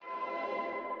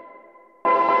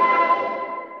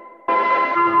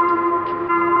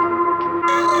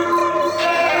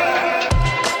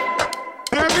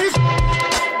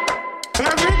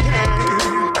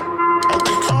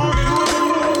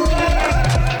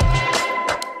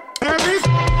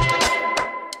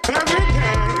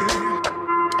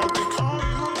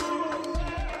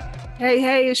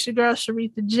Hey, it's your girl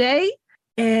Sharitha J,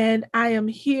 and I am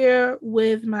here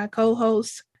with my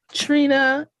co-host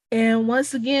Trina. And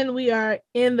once again, we are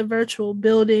in the virtual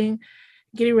building,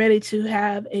 getting ready to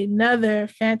have another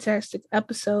fantastic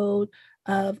episode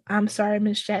of I'm Sorry,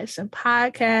 Miss Jackson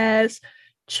podcast.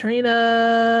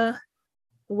 Trina,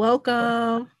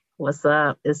 welcome. What's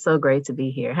up? It's so great to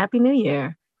be here. Happy New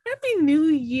Year. Happy New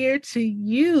Year to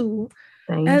you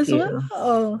Thank as you.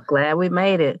 well. Glad we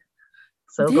made it.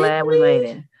 So Did glad we made we?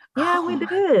 it. Yeah, we Oh,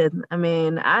 did. I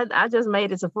mean, I just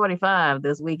made it to 45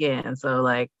 this weekend. So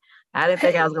like I didn't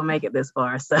think I was gonna make it this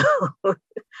far. So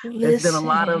there's been a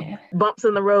lot of listen. bumps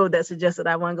in the road that suggested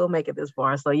I wasn't gonna make it this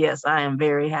far. So yes, I am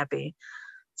very happy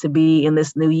to be in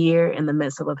this new year in the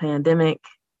midst of a pandemic.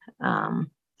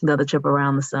 Another trip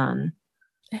around the sun.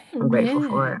 I'm grateful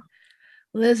for it. Man,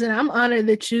 listen, I'm honored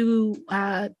that you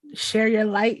share your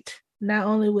light not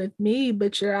only with me,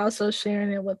 but you're also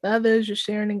sharing it with others. You're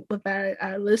sharing it with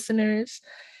our listeners.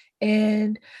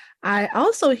 And I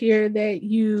also hear that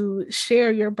you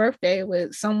share your birthday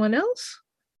with someone else.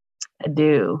 I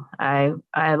do. I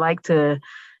like to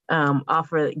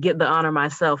get the honor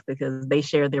myself because they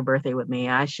share their birthday with me.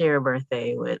 I share a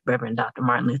birthday with Reverend Dr.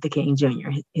 Martin Luther King Jr.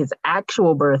 His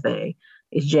actual birthday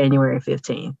is January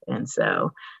 15th. And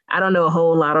so I don't know a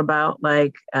whole lot about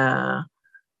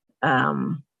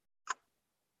um,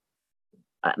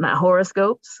 not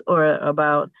horoscopes or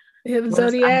about Yeah, the what is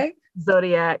Zodiac.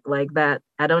 zodiac like that.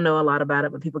 I don't know a lot about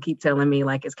it, but people keep telling me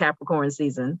like it's Capricorn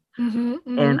season. Mm-hmm,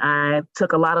 mm-hmm. And I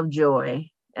took a lot of joy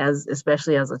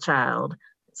especially as a child,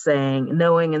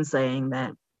 knowing and saying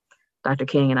that Dr.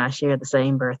 King and I share the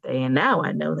same birthday. And now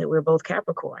I know that we're both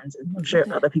Capricorns. And I'm sure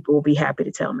other people will be happy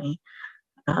to tell me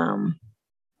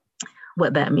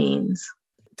what that means.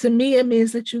 To me, it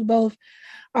means that you both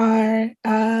are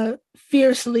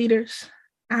fierce leaders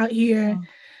out here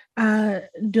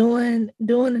doing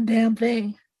the damn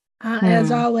thing,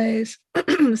 as always.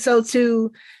 So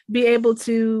to be able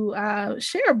to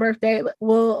share a birthday,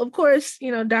 well, of course,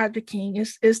 Dr. King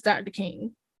is Dr.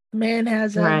 King. Man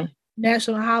has a Right.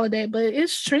 national holiday, but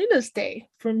it's Trina's day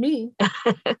for me.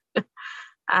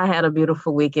 I had a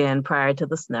beautiful weekend prior to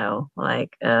the snow,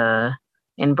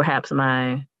 and perhaps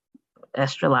my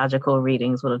astrological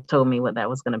readings would have told me what that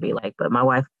was going to be like. But my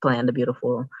wife planned a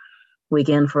beautiful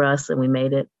weekend for us, and we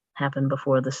made it happen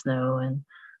before the snow. And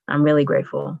I'm really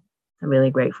grateful. I'm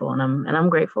really grateful, and I'm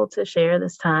grateful to share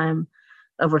this time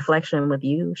of reflection with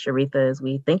you, Sharitha, as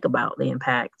we think about the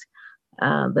impact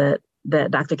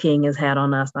that Dr. King has had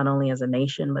on us, not only as a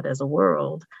nation but as a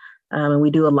world. And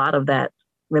we do a lot of that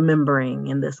remembering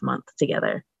in this month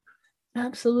together.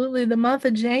 Absolutely. The month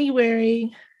of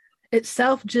January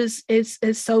itself just is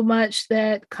so much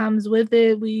that comes with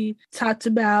it. We talked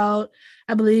about,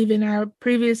 I believe, in our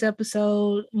previous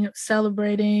episode,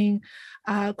 celebrating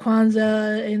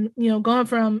Kwanzaa and going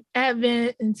from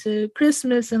Advent into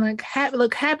Christmas and like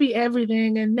happy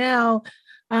everything. And now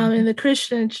in the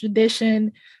Christian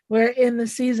tradition, we're in the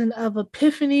season of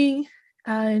Epiphany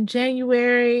in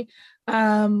January.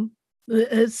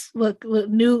 It's look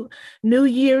new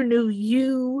year, new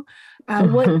you.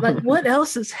 What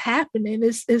else is happening?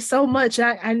 It's so much.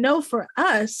 I know for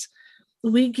us,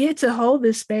 we get to hold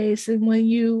this space, and when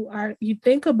you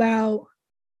think about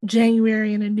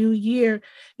January and a new year,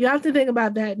 you have to think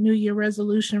about that new year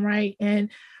resolution, right? And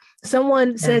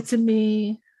someone said to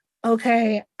me,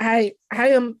 okay, I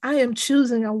am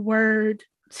choosing a word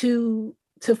to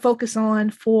focus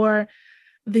on for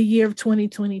the year of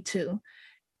 2022.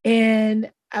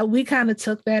 And we kind of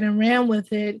took that and ran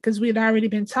with it because we had already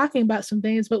been talking about some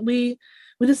things, but we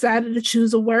decided to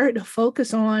choose a word to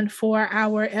focus on for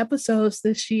our episodes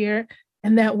this year.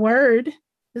 And that word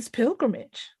is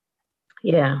pilgrimage.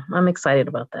 Yeah, I'm excited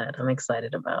about that. I'm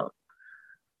excited about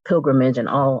pilgrimage and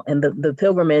the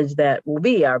pilgrimage that will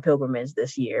be our pilgrimage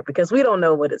this year, because we don't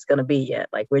know what it's going to be yet.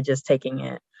 Like, we're just taking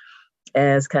it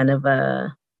as kind of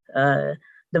a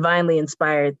divinely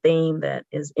inspired theme that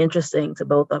is interesting to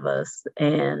both of us.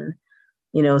 And,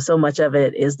 so much of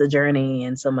it is the journey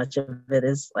and so much of it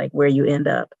is like where you end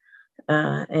up.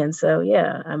 And so,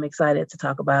 yeah, I'm excited to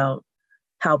talk about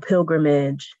how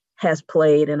pilgrimage has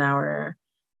played in our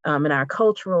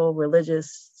cultural,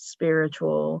 religious,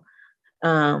 spiritual,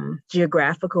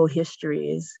 geographical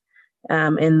histories,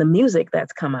 and the music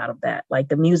that's come out of that, like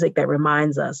the music that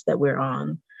reminds us that we're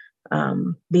on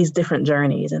these different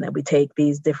journeys and that we take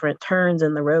these different turns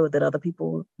in the road that other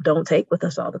people don't take with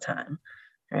us all the time,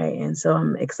 right? And so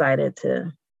I'm excited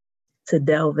to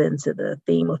delve into the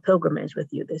theme of pilgrimage with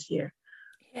you this year.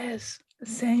 Yes,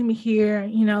 same here.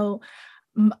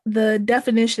 The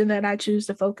definition that I choose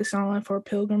to focus on for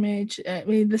pilgrimage, I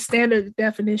mean, the standard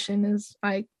definition is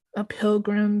like a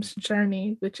pilgrim's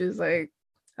journey, which is like,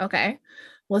 okay,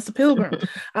 what's a pilgrim?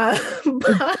 But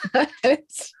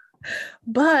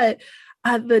but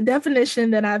the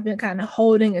definition that I've been kind of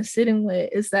holding and sitting with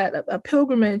is that a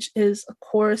pilgrimage is a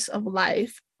course of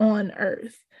life on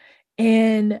earth.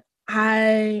 And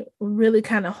I really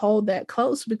kind of hold that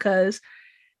close because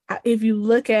if you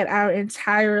look at our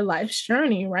entire life's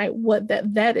journey, right, what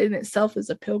that in itself is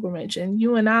a pilgrimage. And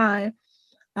you and I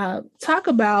talk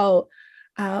about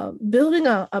building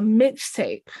a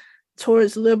mixtape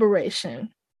towards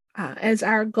liberation as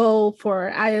our goal for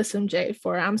ISMJ,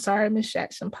 for I'm Sorry, Miss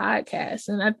Jackson podcast.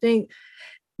 And I think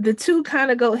the two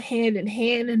kind of go hand in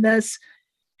hand, and that's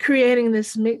creating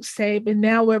this mixtape. And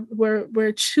now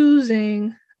we're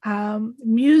choosing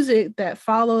music that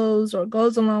follows or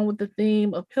goes along with the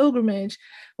theme of pilgrimage.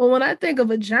 But when I think of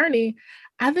a journey,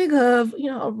 I think of,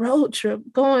 a road trip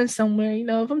going somewhere.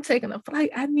 If I'm taking a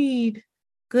flight, I need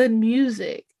good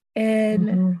music.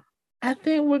 And I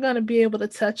think we're going to be able to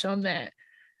touch on that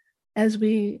as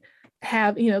we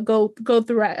have, go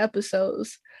through our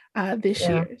episodes this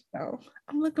year. So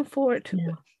I'm looking forward to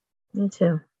it. Me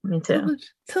too.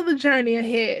 To the journey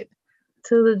ahead.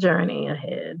 To the journey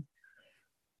ahead.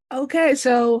 Okay,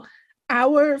 so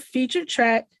our featured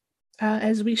track,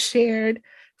 as we shared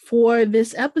for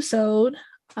this episode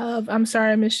of I'm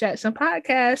Sorry, Miss Jackson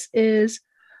podcast, is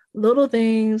Little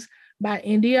Things by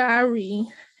India.Arie.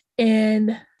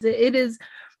 And it is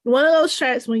one of those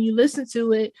tracks, when you listen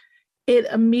to it, it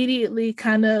immediately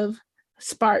kind of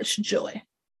sparks joy.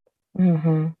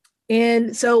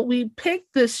 And so we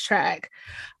picked this track.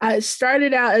 It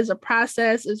started out as a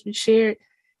process, as we shared.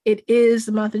 It is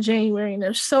the month of January, and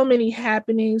there's so many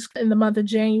happenings in the month of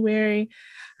January.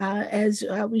 As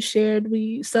we shared,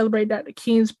 we celebrate Dr.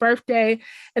 King's birthday,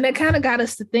 and that kind of got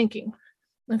us to thinking,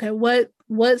 okay,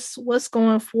 what's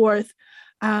going forth,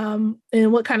 and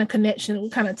what kind of connection,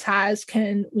 what kind of ties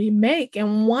can we make?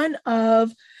 And one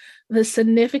of the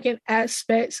significant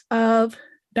aspects of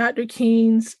Dr.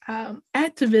 King's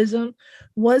activism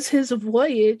was his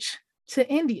voyage to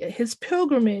India, his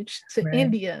pilgrimage to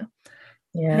India.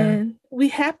 Yeah. And we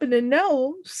happen to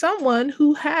know someone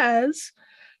who has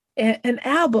an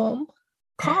album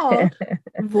called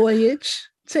Voyage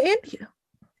to India.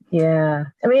 Yeah.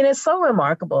 I mean, it's so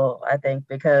remarkable, I think,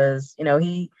 because,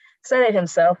 he said it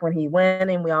himself when he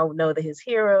went, and we all know that his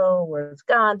hero was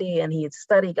Gandhi, and he had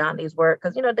studied Gandhi's work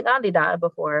because, Gandhi died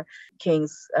before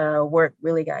King's work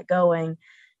really got going.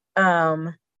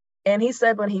 And he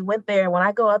said when he went there, when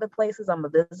I go other places, I'm a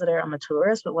visitor, I'm a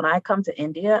tourist, but when I come to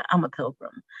India, I'm a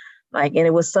pilgrim. And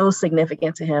it was so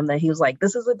significant to him that he was like,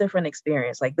 this is a different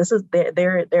experience. Like, this is,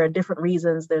 there are different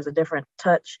reasons. There's a different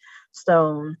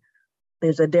touchstone.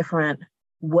 There's a different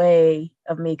way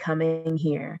of me coming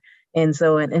here. And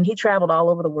so, and he traveled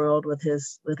all over the world with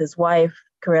his wife,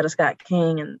 Coretta Scott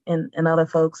King, and other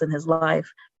folks in his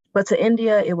life. But to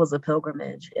India, it was a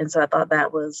pilgrimage. And so I thought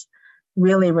that was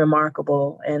really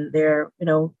remarkable. And there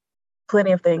are,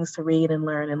 plenty of things to read and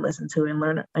learn and listen to and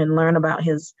learn about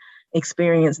his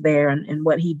experience there and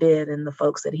what he did and the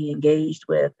folks that he engaged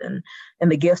with and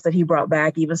the gifts that he brought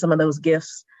back. Even some of those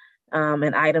gifts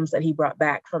and items that he brought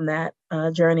back from that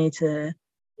journey to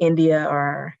India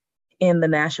are in the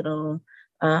National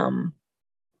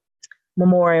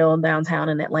Memorial downtown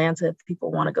in Atlanta. If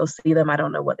people want to go see them, I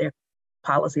don't know what their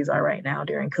policies are right now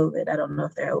during COVID. I don't know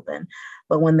if they're open,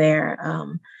 but when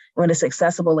it's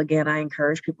accessible again, I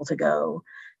encourage people to go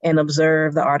and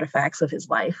observe the artifacts of his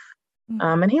life.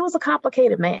 And he was a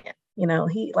complicated man,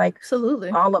 he absolutely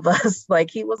all of us,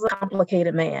 he was a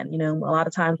complicated man. A lot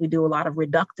of times we do a lot of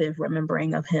reductive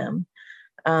remembering of him,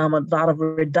 a lot of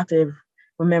reductive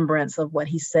remembrance of what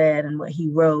he said and what he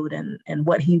wrote and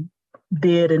what he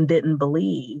did and didn't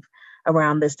believe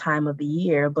around this time of the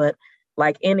year. But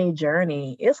like any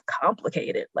journey, it's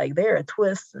complicated. There are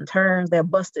twists and turns, there are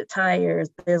busted tires,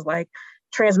 there's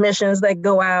transmissions that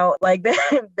go out, but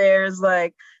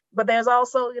there's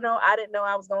also, I didn't know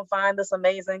I was going to find this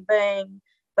amazing thing.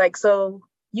 So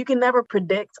you can never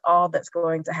predict all that's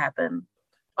going to happen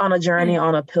on a journey,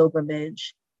 on a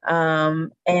pilgrimage.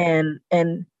 And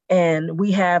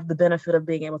we have the benefit of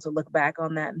being able to look back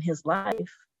on that in his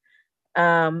life.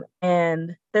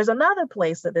 And there's another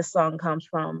place that this song comes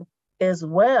from as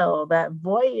well, that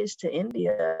voyage to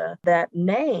India, that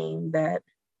name that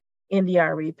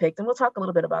India.Arie picked. And we'll talk a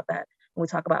little bit about that when we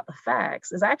talk about the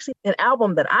facts, is actually an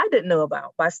album that I didn't know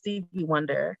about by Stevie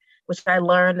Wonder, which I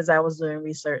learned as I was doing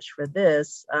research for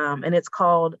this. And it's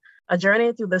called A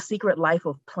Journey Through the Secret Life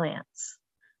of Plants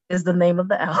is the name of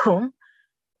the album.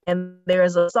 And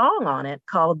there's a song on it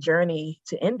called Journey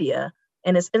to India,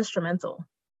 and it's instrumental.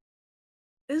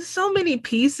 There's so many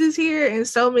pieces here, and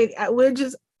so many. I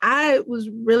was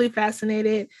really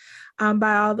fascinated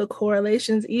by all the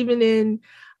correlations. Even in,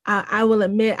 I will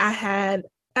admit, I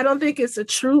don't think it's a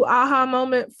true aha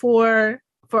moment for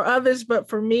others, but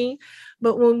for me.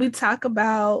 But when we talk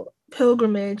about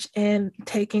pilgrimage and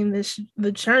taking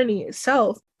the journey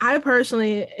itself, I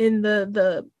personally, in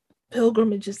the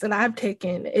pilgrimages that I've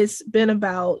taken, it's been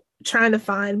about trying to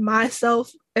find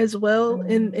myself as well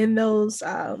in those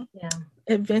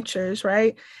adventures,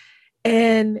 right?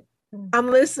 And I'm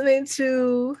listening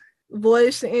to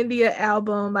Voyage to India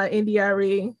album by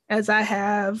India.Arie, as I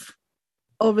have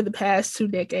over the past 2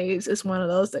 decades. It's one of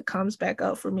those that comes back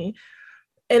up for me.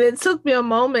 And it took me a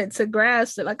moment to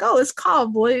grasp it, like, oh, it's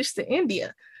called Voyage to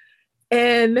India.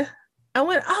 And I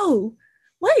went, oh,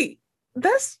 wait,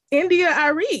 that's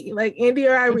India.Arie, like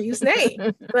India.Arie's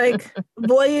name, like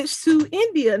Voyage to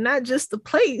India, not just the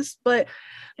place, but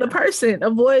the person, a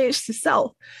voyage to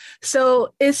self.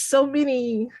 So it's so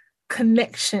many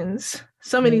connections,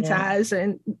 so many ties.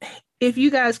 And if you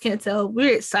guys can't tell,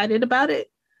 we're excited about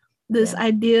it. This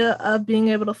idea of being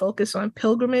able to focus on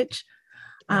pilgrimage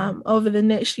over the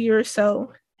next year or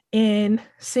so, and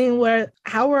seeing where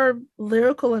our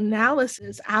lyrical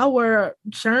analysis, our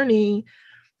journey,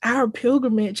 our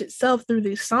pilgrimage itself through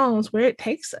these songs, where it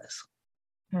takes us.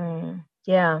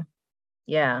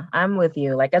 Yeah, I'm with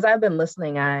you. Like, as I've been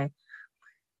listening, I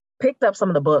picked up some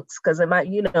of the books because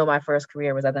my first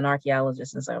career was as an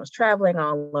archaeologist, and so I was traveling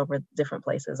all over different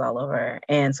places all over.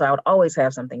 And so I would always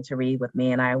have something to read with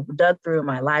me. And I dug through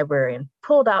my library and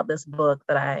pulled out this book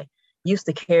that I used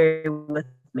to carry with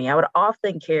me. I would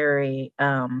often carry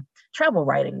travel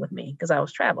writing with me because I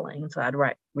was traveling. So I'd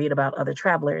read about other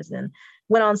travelers and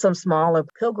went on some smaller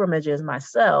pilgrimages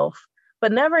myself,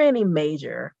 but never any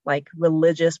major like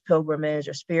religious pilgrimage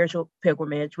or spiritual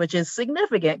pilgrimage, which is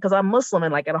significant because I'm Muslim,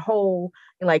 and like a whole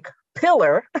like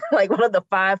pillar, like one of the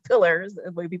 5 pillars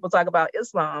when people talk about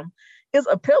Islam is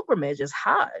a pilgrimage, is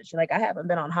Hajj. Like, I haven't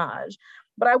been on Hajj,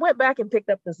 but I went back and picked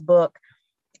up this book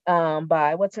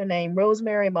by what's her name,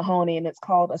 Rosemary Mahoney, and it's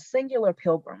called A Singular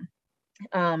Pilgrim.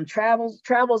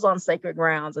 Travels on sacred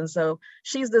grounds. And so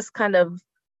she's this kind of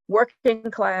working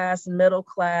class, middle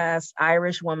class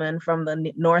Irish woman from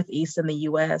the Northeast in the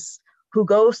US who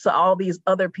goes to all these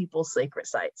other people's sacred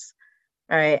sites.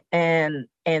 Right. And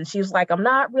she's like, I'm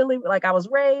not really, like, I was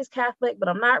raised Catholic, but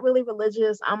I'm not really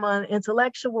religious. I'm an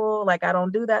intellectual. Like, I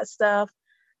don't do that stuff.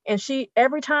 And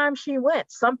every time she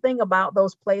went, something about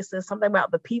those places, something about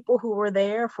the people who were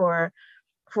there for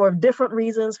different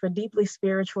reasons, for deeply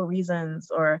spiritual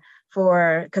reasons, or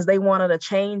because they wanted a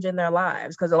change in their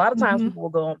lives. Because a lot of times people will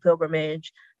go on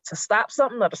pilgrimage to stop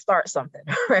something or to start something,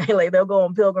 right? Like, they'll go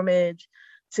on pilgrimage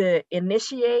to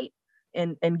initiate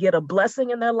and get a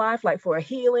blessing in their life, like for a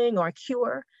healing or a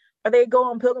cure. Or they go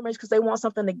on pilgrimage because they want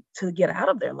something to get out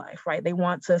of their life, right? They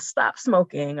want to stop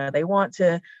smoking, or they want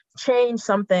to change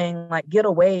something, like get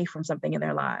away from something in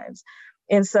their lives.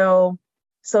 And so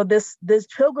this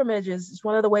pilgrimage is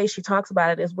one of the ways she talks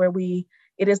about it, is where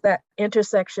it is that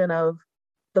intersection of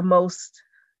the most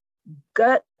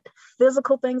gut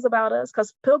physical things about us,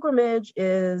 because pilgrimage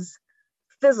is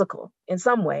physical in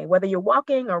some way, whether you're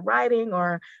walking or riding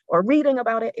or reading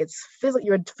about it,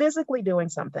 you're physically doing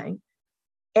something,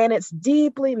 and it's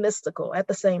deeply mystical at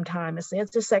the same time. It's the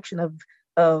intersection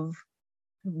of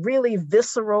really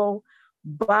visceral,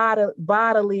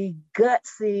 bodily,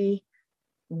 gutsy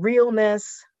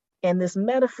realness and this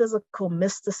metaphysical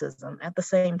mysticism at the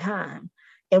same time.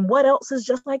 And what else is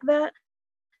just like that?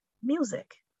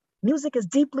 Music. Music is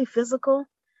deeply physical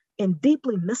and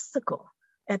deeply mystical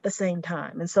at the same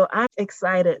time. And so I'm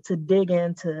excited to dig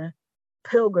into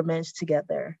pilgrimage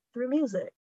together through music.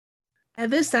 At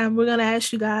this time, we're going to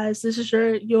ask you guys, this is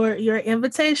your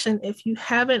invitation. If you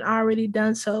haven't already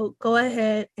done so, go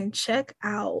ahead and check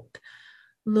out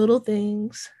Little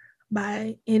Things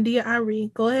by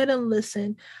India.Arie. Go ahead and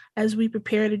listen as we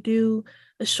prepare to do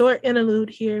a short interlude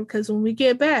here, because when we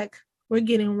get back, we're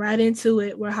getting right into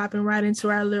it. We're hopping right into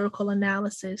our lyrical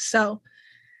analysis. So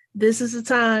this is the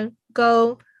time.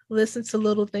 Go listen to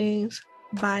Little Things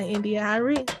by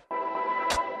India.Arie.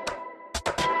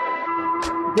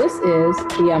 This is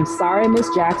the I'm Sorry, Miss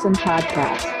Jackson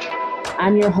podcast.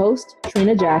 I'm your host,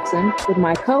 Trina Jackson, with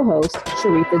my co-host,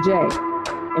 Sharitha J.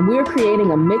 And we're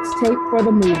creating a mixtape for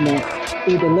the movement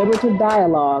through deliberative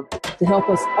dialogue to help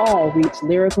us all reach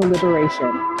lyrical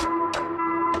liberation.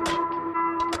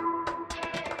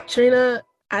 Trina,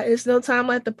 it's no time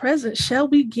like the present. Shall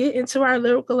we get into our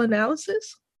lyrical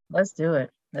analysis? Let's do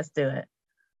it.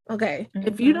 Okay.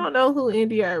 If you don't know who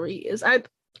India.Arie is, I'm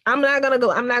not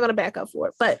gonna back up for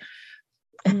it. But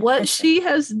what she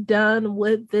has done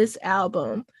with this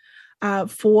album,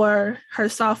 for her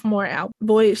sophomore album,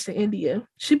 Voyage to India,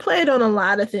 she played on a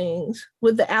lot of things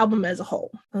with the album as a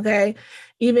whole. Okay.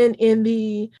 Even in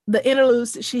the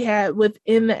interludes that she had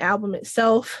within the album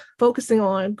itself, focusing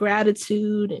on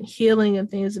gratitude and healing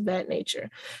and things of that nature.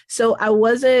 So I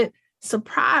wasn't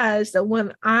surprised that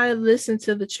when I listened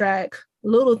to the track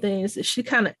Little Things, that she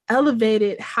kind of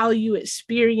elevated how you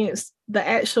experience the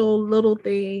actual little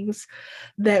things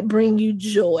that bring you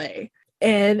joy.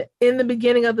 And in the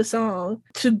beginning of the song,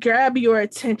 to grab your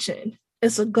attention,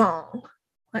 it's a gong.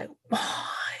 Like,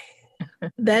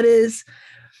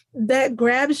 that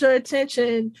grabs your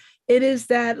attention. It is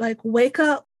that, like, wake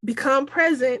up, become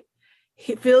present,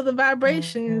 feel the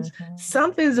vibrations.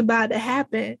 Something's about to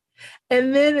happen.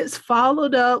 And then it's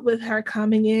followed up with her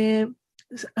coming in,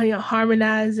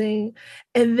 harmonizing.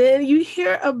 And then you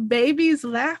hear a baby's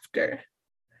laughter,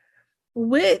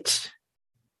 which,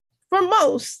 for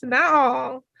most, not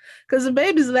all, because the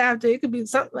baby's laughter, it could be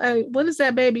something like, what is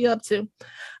that baby up to?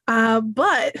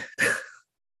 But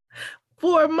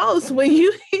for most, when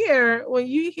you hear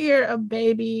a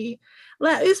baby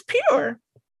laugh, it's pure.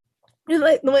 It's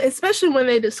like, especially when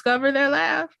they discover their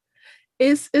laugh,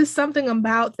 it's something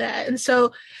about that. And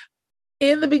so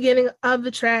in the beginning of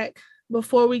the track,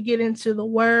 before we get into the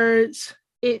words,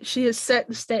 she has set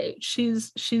the stage.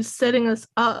 She's setting us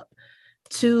up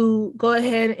to go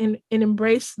ahead and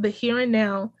embrace the here and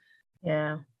now.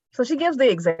 Yeah. So she gives the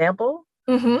example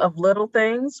of little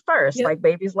things first, like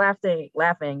babies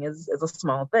laughing is a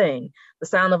small thing. The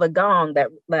sound of a gong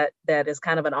that is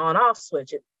kind of an on-off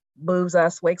switch. It moves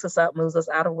us, wakes us up, moves us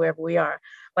out of wherever we are.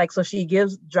 Like, so she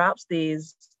drops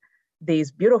these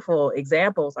beautiful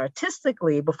examples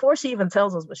artistically before she even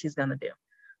tells us what she's going to do.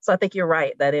 So I think you're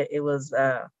right that it was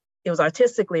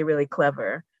artistically really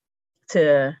clever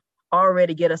to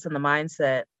already get us in the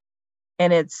mindset.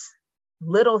 And it's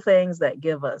little things that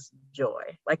give us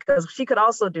joy. Like, because she could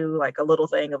also do like a little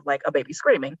thing of like a baby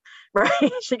screaming, right?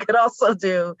 She could also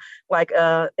do like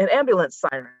an ambulance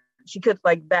siren. She could,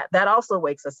 like, that also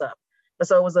wakes us up.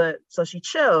 So she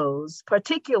chose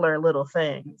particular little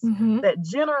things that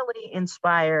generally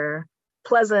inspire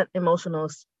pleasant emotional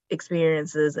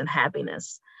experiences and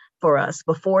happiness for us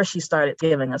before she started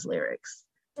giving us lyrics.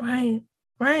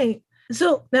 Right.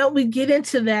 So now we get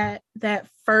into that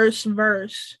first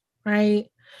verse, right?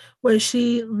 Where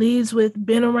she leads with,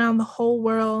 been around the whole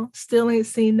world, still ain't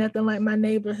seen nothing like my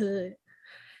neighborhood.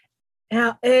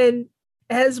 Now, and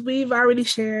as we've already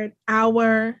shared,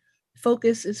 our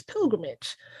focus is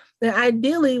pilgrimage. Now,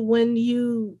 ideally, when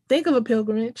you think of a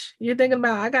pilgrimage, you're thinking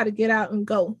about, I got to get out and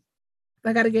go.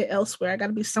 I got to get elsewhere. I got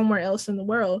to be somewhere else in the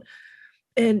world.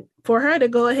 And for her to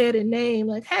go ahead and name,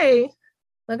 like, hey,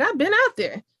 like, I've been out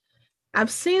there.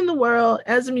 I've seen the world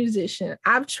as a musician.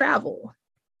 I've traveled.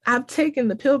 I've taken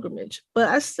the pilgrimage, but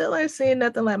I still ain't seen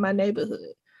nothing like my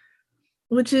neighborhood,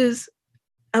 which is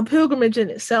a pilgrimage in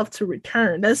itself to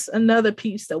return. That's another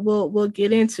piece that we'll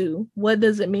get into. What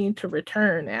does it mean to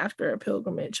return after a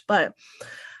pilgrimage? But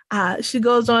she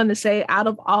goes on to say, out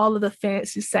of all of the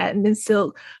fancy satin and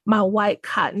silk, my white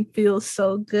cotton feels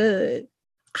so good.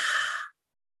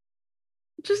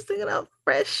 Just thinking of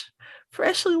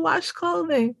freshly washed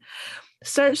clothing.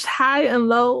 Searched high and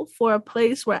low for a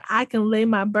place where I can lay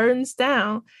my burdens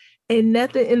down, and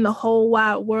nothing in the whole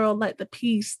wide world like the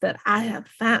peace that I have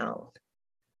found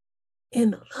in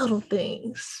the little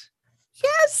things.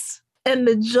 Yes. And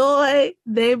the joy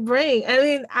they bring. I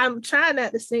mean, I'm trying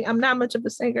not to sing. I'm not much of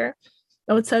a singer.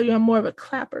 I would tell you I'm more of a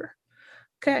clapper.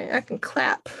 Okay, I can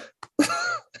clap.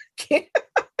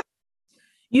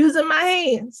 Using my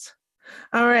hands.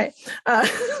 All right.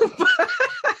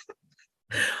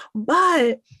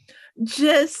 But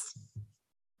just,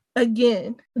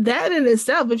 again, that in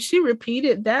itself, if she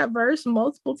repeated that verse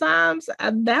multiple times,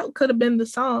 that could have been the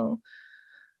song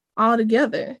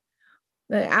altogether.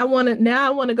 Like, I want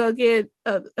to go get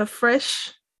a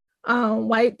fresh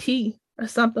white tee or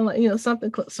something, like,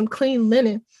 some clean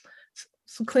linen,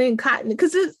 some clean cotton,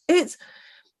 because it's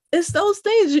those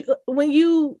things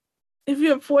if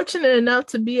you're fortunate enough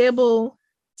to be able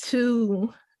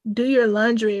to do your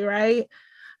laundry, right,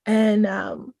 and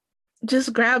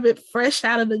just grab it fresh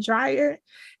out of the dryer,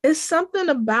 it's something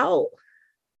about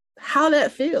how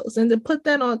that feels, and to put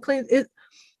that on clean,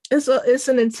 it's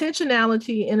an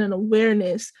intentionality and an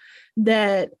awareness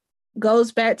that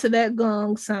goes back to that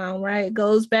gong sound, right?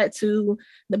 Goes back to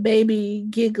the baby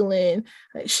giggling.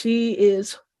 Like, she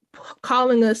is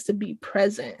calling us to be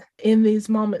present in these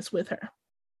moments with her.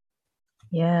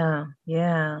 Yeah.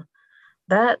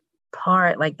 that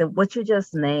part, like what you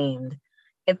just named,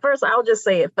 at first I'll just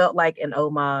say it felt like an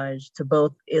homage to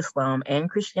both Islam and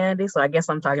Christianity. So I guess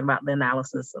I'm talking about the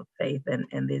analysis of faith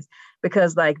and this,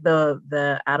 because like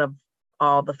the out of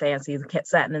all the fancies,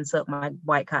 satin and silk, my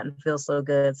white cotton feels so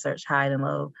good, search high and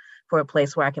low for a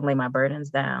place where I can lay my burdens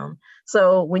down.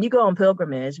 So when you go on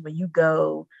pilgrimage, when you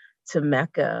go to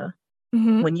Mecca,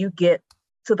 when you get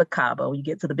to the Kaaba, when you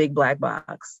get to the big black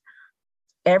box,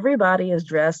 everybody is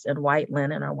dressed in white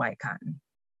linen or white cotton.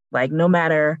 Like no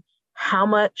matter how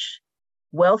much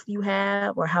wealth you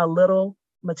have or how little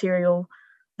material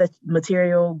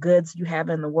goods you have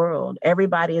in the world,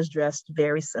 everybody is dressed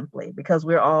very simply because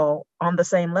we're all on the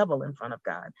same level in front of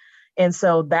God. And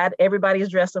so that everybody is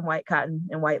dressed in white cotton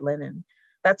and white linen.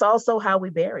 That's also how we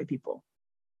bury people,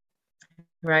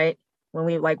 right? When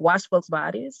we like wash folks'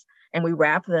 bodies and we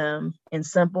wrap them in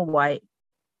simple white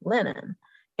linen.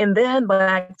 And then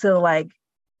back to like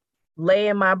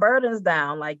laying my burdens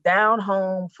down, like down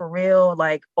home for real,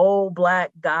 like old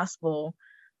Black gospel,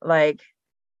 like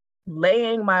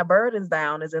laying my burdens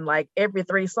down is in like every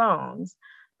 3 songs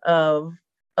of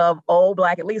old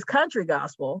Black, at least country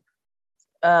gospel,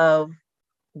 of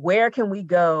where can we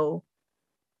go?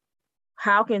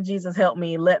 How can Jesus help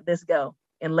me let this go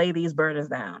and lay these burdens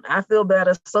down? I feel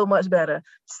better, so much better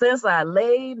since I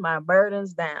laid my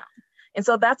burdens down. And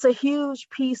so that's a huge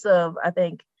piece of, I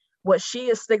think, what she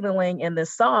is signaling in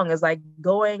this song is like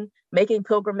making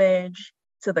pilgrimage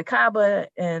to the Kaaba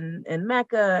in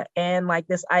Mecca, and like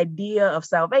this idea of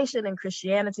salvation and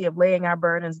Christianity, of laying our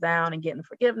burdens down and getting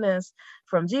forgiveness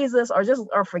from Jesus,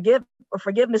 or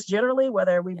forgiveness generally,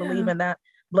 whether we believe in that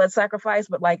blood sacrifice,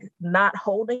 but like not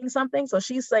holding something. So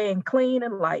she's saying clean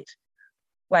and light.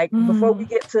 Like before we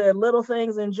get to little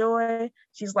things and joy,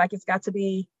 she's like, it's got to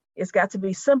be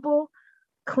simple,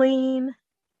 clean,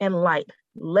 and light.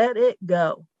 Let it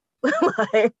go.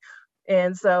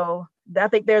 And so I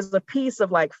think there's a piece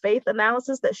of like faith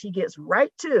analysis that she gets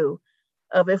right to,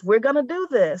 of if we're going to do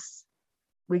this,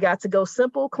 we got to go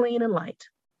simple, clean, and light.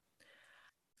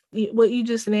 What you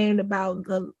just named about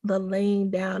the laying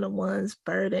down of one's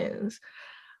burdens,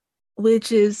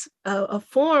 which is a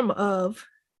form of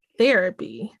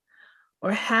therapy,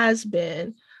 or has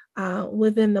been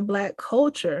within the Black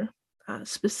culture,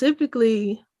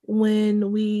 specifically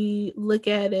when we look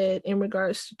at it in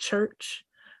regards to church,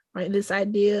 right? This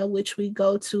idea which we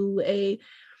go to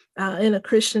in a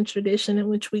Christian tradition, in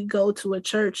which we go to a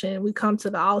church and we come to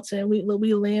the altar and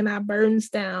we laying our burdens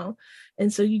down.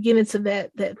 And so you get into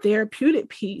that therapeutic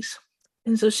piece.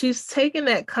 And so she's taken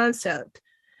that concept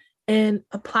and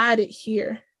applied it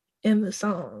here in the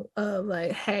song of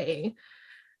like, hey,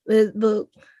 look,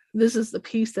 this is the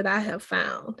piece that I have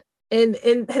found, and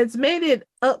has made it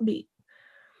upbeat.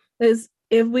 Is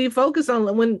if we focus on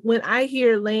when I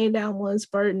hear laying down one's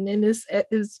burden, and this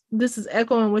is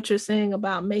echoing what you're saying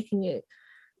about making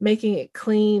it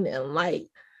clean and light.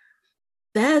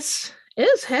 It's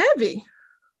heavy.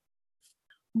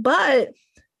 But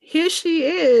here she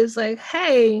is like,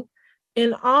 hey,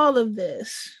 in all of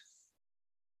this,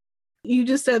 you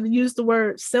just have used the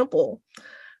word simple,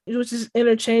 which is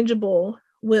interchangeable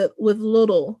with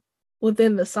little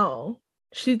within the song.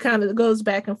 She kind of goes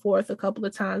back and forth a couple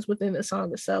of times within the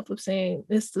song itself of saying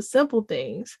it's the simple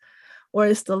things or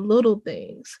it's the little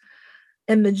things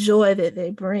and the joy that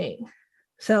they bring.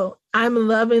 So I'm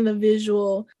loving the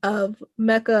visual of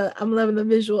Mecca. I'm loving the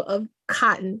visual of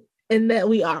cotton, and that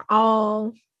we are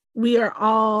all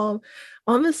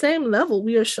on the same level.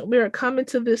 We are coming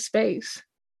to this space,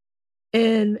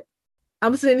 and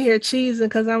I'm sitting here cheesing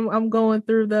because I'm going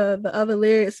through the other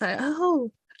lyrics like,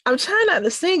 oh, I'm trying not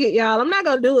to sing it, y'all. I'm not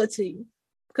gonna do it to you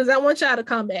because I want y'all to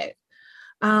come back.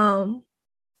 I'm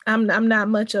not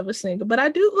much of a singer, but I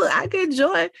get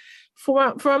joy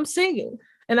from singing,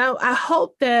 and I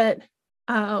hope that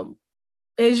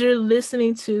as you're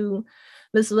listening to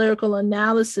this lyrical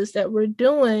analysis that we're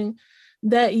doing,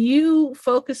 that you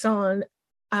focus on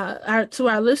to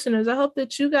our listeners. I hope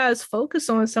that you guys focus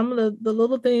on some of the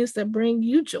little things that bring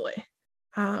you joy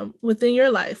within your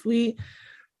life.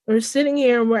 We're sitting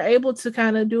here and we're able to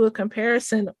kind of do a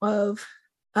comparison of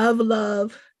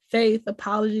love, faith,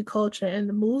 apology culture, and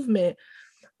the movement.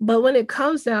 But when it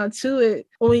comes down to it,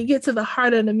 when we get to the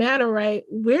heart of the matter, right,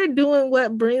 we're doing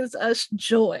what brings us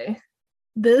joy.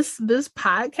 This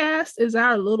podcast is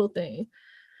our little thing,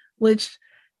 which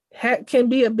can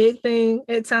be a big thing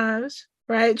at times,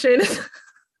 right, Trina?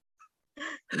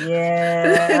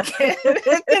 Yeah.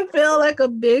 it can feel like a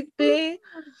big thing.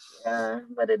 Yeah,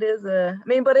 but it is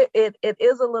it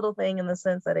is a little thing in the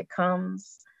sense that it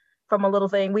comes from a little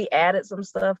thing. We added some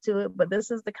stuff to it, but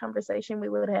this is the conversation we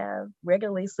would have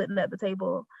regularly, sitting at the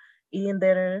table, eating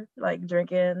dinner, like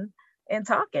drinking and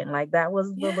talking. Like that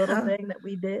was the little thing that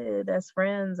we did as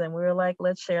friends. And we were like,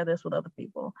 let's share this with other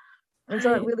people. And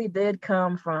so it really did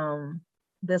come from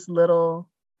this little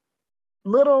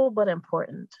but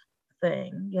important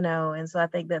thing, you know. And so I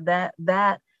think that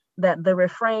the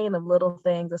refrain of little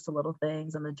things, it's the little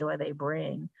things and the joy they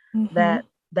bring,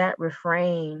 that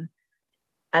refrain,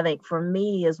 I think for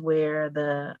me, is where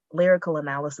the lyrical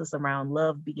analysis around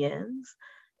love begins,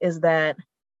 is that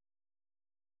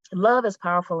love, as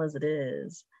powerful as it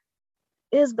is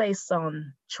based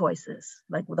on choices.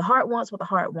 Like the heart wants what the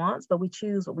heart wants, but we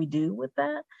choose what we do with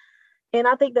that. And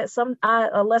I think that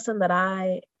a lesson that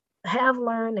I have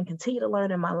learned and continue to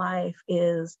learn in my life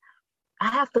is I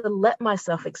have to let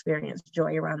myself experience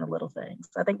joy around the little things.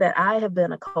 I think that I have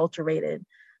been acculturated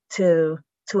to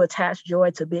attach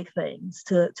joy to big things,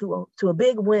 to a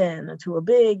big win, or to a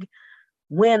big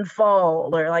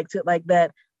windfall, or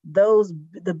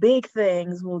the big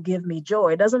things will give me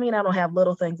joy. It doesn't mean I don't have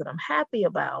little things that I'm happy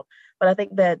about, but I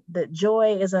think that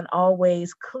joy isn't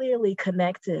always clearly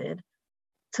connected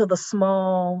to the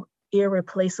small,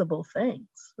 irreplaceable things,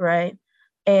 right?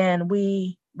 And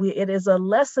it is a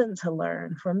lesson to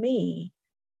learn for me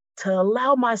to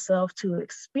allow myself to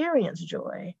experience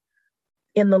joy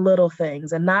in the little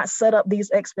things and not set up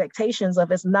these expectations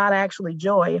of it's not actually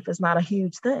joy if it's not a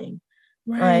huge thing.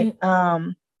 Right.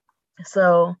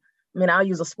 So, I mean, I'll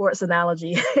use a sports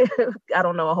analogy. I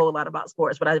don't know a whole lot about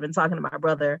sports, but I've been talking to my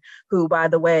brother, who, by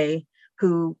the way,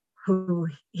 who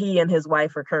he and his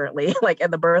wife are currently like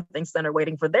at the birthing center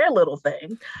waiting for their little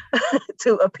thing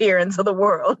to appear into the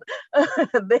world.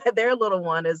 Their little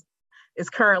one is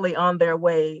currently on their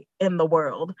way in the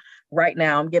world right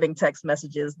now. I'm getting text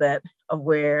messages of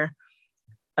where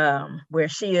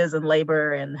she is in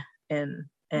labor and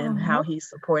how he's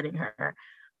supporting her.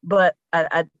 But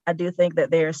I do think that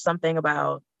there's something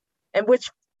about, and which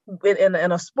in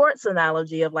a sports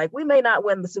analogy of like, we may not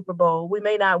win the Super Bowl, we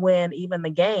may not win even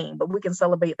the game, but we can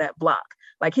celebrate that block.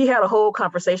 Like he had a whole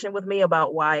conversation with me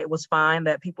about why it was fine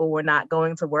that people were not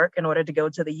going to work in order to go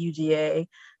to the UGA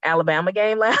Alabama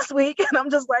game last week. And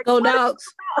I'm just like, go Dogs.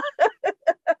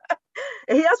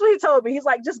 And that's what he told me. He's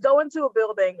like, just go into a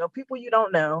building of people you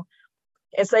don't know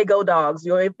and say, go Dogs.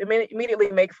 You'll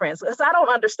immediately make friends. So I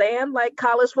don't understand like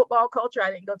college football culture.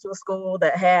 I didn't go to a school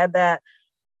that had that.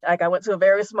 Like I went to a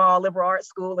very small liberal arts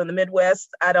school in the Midwest.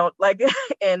 I don't like it.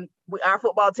 And our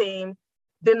football team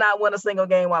did not win a single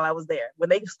game while I was there. When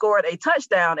they scored a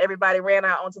touchdown, everybody ran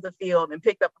out onto the field and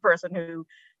picked up the person who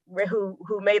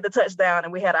made the touchdown,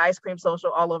 and we had an ice cream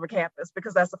social all over campus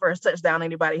because that's the first touchdown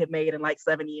anybody had made in like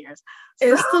 7 years.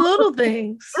 It's the little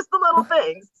things. It's the little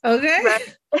things. Okay.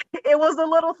 Right? It was the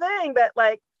little thing that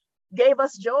like gave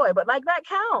us joy, but like that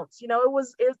counts. You know,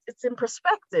 it's in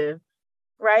perspective.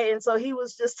 Right. And so he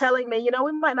was just telling me, you know,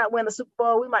 we might not win the Super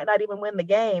Bowl, we might not even win the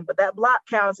game, but that block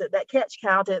counted, that catch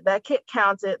counted, that kick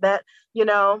counted, that, you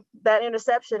know, that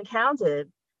interception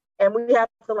counted. And we have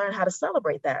to learn how to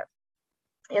celebrate that.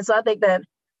 And so I think that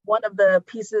one of the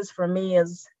pieces for me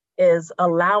is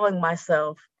allowing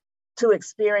myself to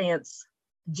experience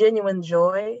genuine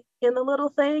joy in the little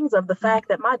things, of the fact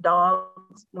that my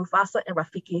dogs, Mufasa and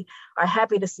Rafiki, are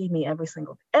happy to see me every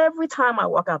time I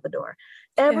walk out the door.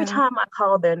 Every time I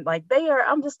call them, like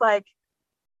I'm just like,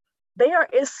 they are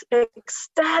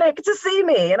ecstatic to see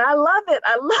me. And I love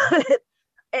it.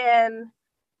 And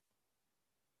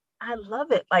I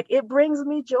love it. Like it brings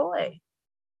me joy.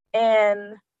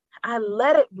 And I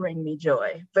let it bring me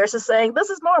joy versus saying, this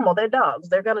is normal. They're dogs.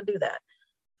 They're going to do that.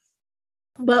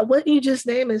 But what you just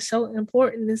named is so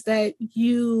important, is that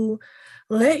you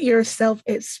let yourself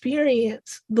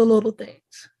experience the little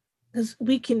things, because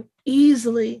we can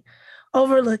easily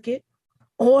overlook it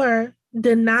or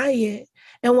deny it.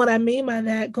 And what I mean by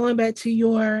that, going back to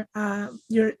your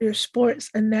sports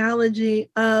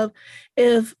analogy of,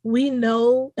 if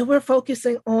we're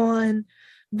focusing on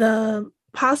the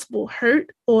possible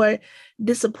hurt or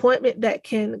disappointment that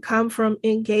can come from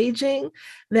engaging,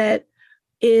 that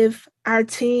if our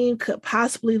team could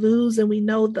possibly lose and we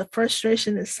know the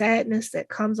frustration and sadness that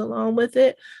comes along with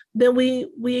it, then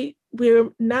we're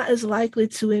not as likely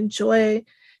to enjoy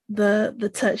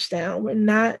the touchdown. We're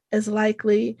not as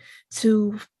likely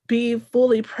to be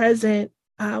fully present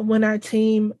when our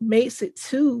team makes it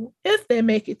to, if they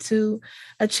make it to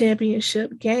a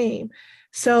championship game.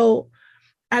 So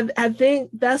I think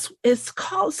it's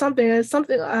called something,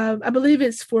 I believe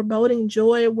it's foreboding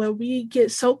joy, where we get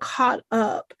so caught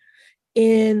up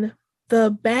in the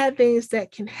bad things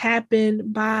that can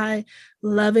happen by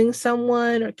loving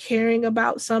someone or caring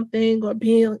about something or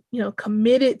being,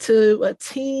 committed to a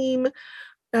team.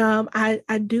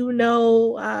 I do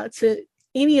know to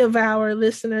any of our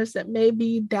listeners that may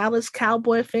be Dallas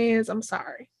Cowboy fans, I'm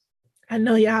sorry. I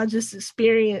know y'all just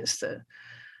experienced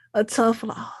a tough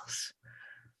loss.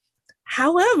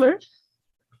 However,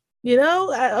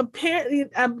 apparently,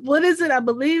 what is it? I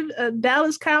believe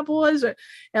Dallas Cowboys are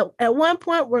at one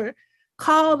point were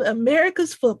called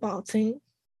America's football team,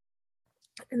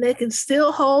 and they can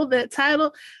still hold that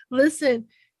title. Listen,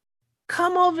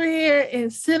 come over here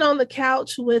and sit on the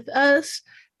couch with us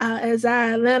as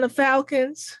our Atlanta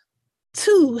Falcons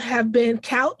too have been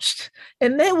couched,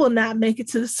 and they will not make it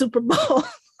to the Super Bowl.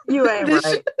 You ain't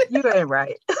right. You ain't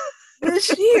right.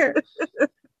 This year.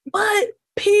 But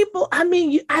people,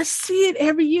 I see it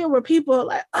every year where people are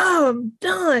like, oh, I'm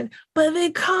done, but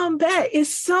they come back. It's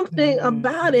something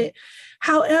about it.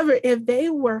 However, if they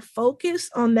were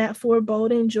focused on that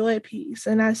foreboding joy piece,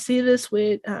 and I see this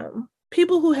with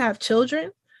people who have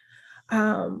children,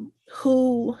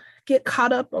 who get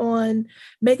caught up on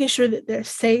making sure that they're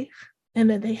safe and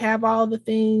that they have all the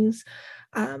things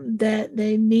that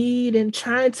they need, and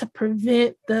trying to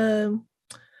prevent the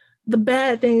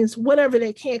bad things, whatever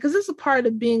they can, because it's a part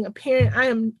of being a parent.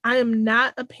 I am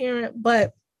not a parent,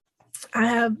 but I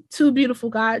have two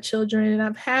beautiful godchildren, and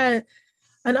I've had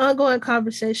an ongoing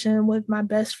conversation with my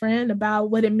best friend about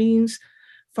what it means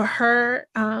for her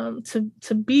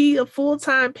to be a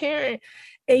full-time parent.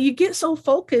 And you get so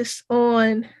focused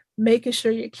on making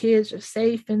sure your kids are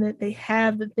safe and that they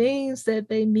have the things that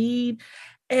they need.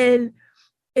 And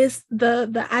it's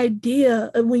the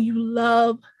idea of when you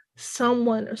love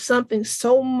someone or something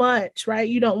so much, right?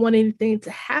 You don't want anything to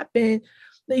happen,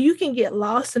 that you can get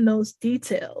lost in those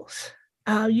details.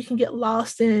 You can get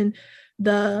lost in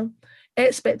the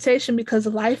expectation because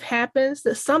life happens,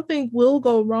 that something will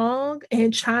go wrong,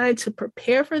 and trying to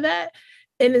prepare for that.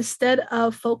 And instead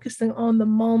of focusing on the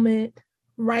moment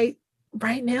right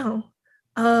now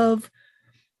of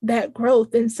that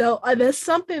growth. And so that's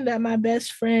something that my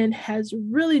best friend has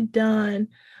really done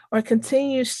or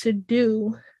continues to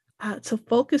do, to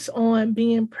focus on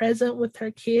being present with her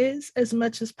kids as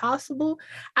much as possible.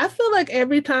 I feel like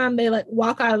every time they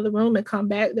walk out of the room and come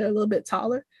back, they're a little bit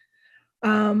taller.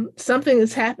 Something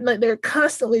is happening, like they're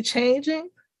constantly changing,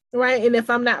 right? And if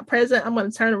I'm not present, I'm going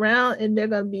to turn around and they're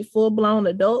going to be full-blown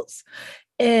adults.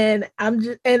 And I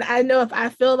know if I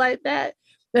feel like that,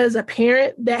 as a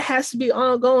parent, that has to be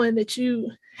ongoing, that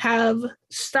you have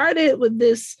started with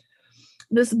this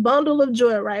bundle of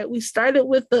joy, right? We started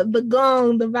with the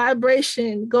gong, the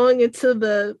vibration, going into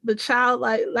the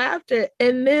childlike laughter.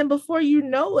 And then before you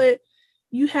know it,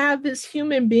 you have this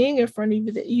human being in front of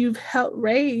you that you've helped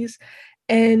raise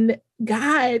and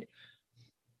guide.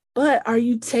 But are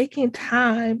you taking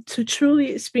time to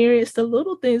truly experience the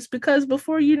little things? Because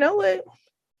before you know it,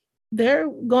 they're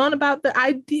gone about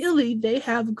ideally, they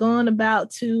have gone about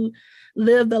to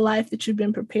live the life that you've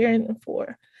been preparing them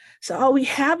for. So all we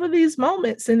have are these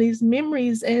moments and these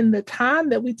memories and the time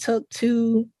that we took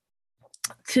to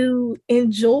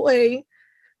enjoy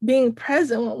being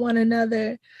present with one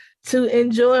another, to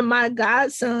enjoy my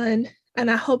godson, and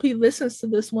I hope he listens to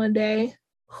this one day,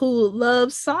 who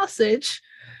loves sausage,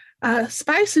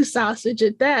 spicy sausage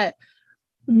at that.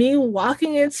 Me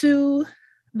walking into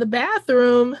the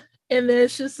bathroom and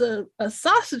there's just a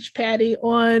sausage patty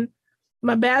on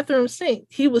my bathroom sink.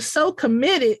 He was so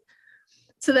committed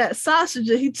to that sausage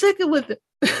that he took it with him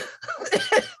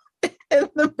in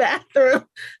the bathroom.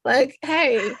 Like,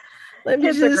 hey, let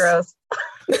me just...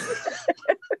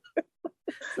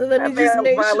 So let me just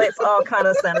make violates sure. all kind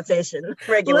of sanitation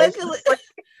regulations.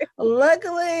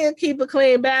 Luckily, and keep a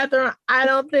clean bathroom. I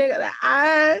don't think that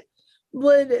I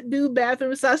would do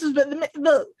bathroom sausage, but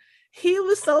look, he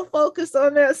was so focused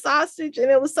on that sausage, and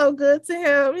it was so good to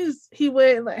him. He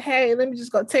went like, "Hey, let me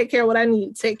just go take care of what I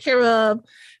need to take care of.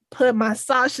 Put my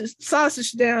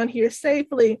sausage down here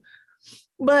safely."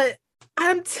 But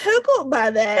I'm tickled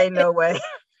by that. Ain't no way.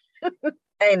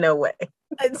 Ain't no way.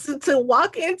 And so to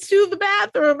walk into the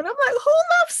bathroom, and I'm like, who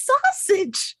loves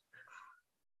sausage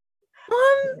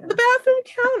on the bathroom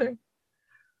counter?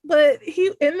 But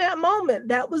he, in that moment,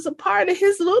 that was a part of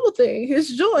his little thing,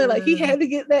 his joy. Like, he had to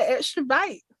get that extra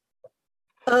bite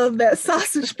of that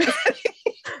sausage patty.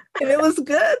 And it was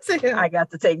good to him. I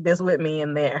got to take this with me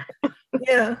in there.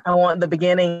 Yeah. I want the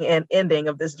beginning and ending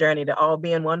of this journey to all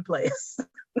be in one place.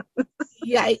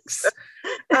 Yikes.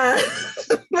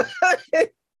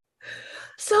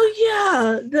 So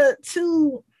yeah,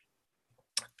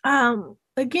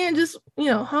 again, just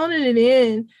honing it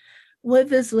in, with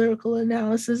this lyrical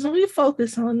analysis, we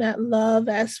focus on that love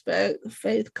aspect, the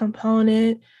faith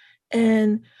component,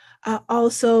 and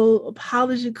also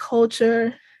apology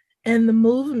culture and the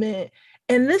movement.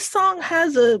 And this song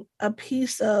has a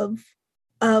piece of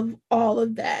all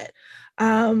of that.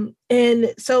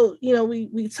 And so,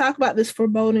 we talk about this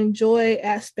foreboding joy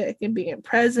aspect and being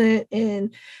present,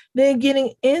 and then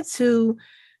getting into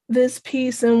this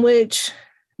piece in which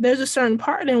there's a certain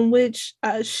part in which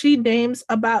she names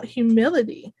about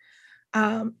humility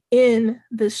in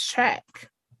this track.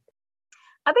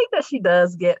 I think that she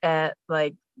does get at,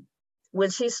 like, when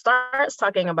she starts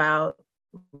talking about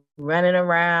running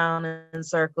around in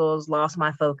circles, lost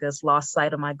my focus, lost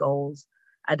sight of my goals.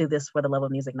 I do this for the love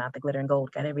of music, not the glitter and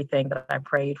gold. Got everything that I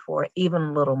prayed for, even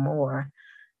a little more.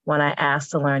 When I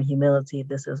asked to learn humility,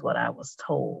 this is what I was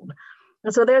told.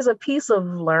 And so there's a piece of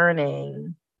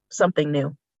learning something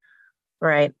new,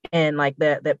 right? And like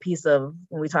that piece of,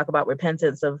 when we talk about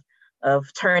repentance,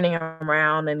 of turning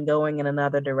around and going in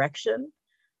another direction,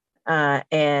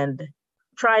 and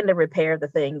trying to repair the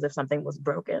things if something was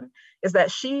broken, is that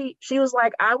she was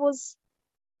like, I was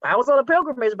on a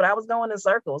pilgrimage, but I was going in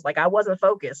circles. Like, I wasn't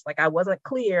focused. Like, I wasn't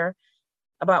clear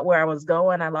about where I was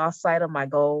going. I lost sight of my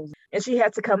goals. And she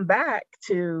had to come back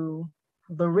to,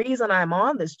 the reason I'm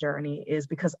on this journey is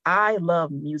because I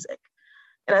love music.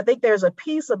 And I think there's a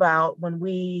piece about when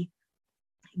we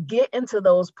get into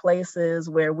those places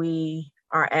where we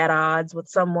are at odds with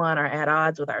someone, or at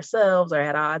odds with ourselves, or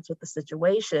at odds with the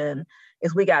situation,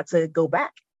 is we got to go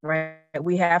back, right?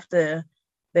 We have to,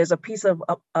 there's a piece of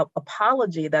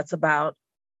apology that's about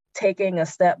taking a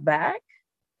step back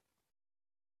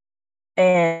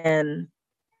and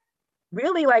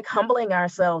really like humbling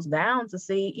ourselves down to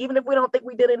see, even if we don't think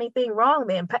we did anything wrong,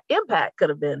 the impact could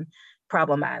have been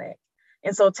problematic.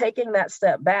 And so taking that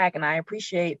step back, and I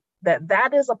appreciate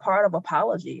that is a part of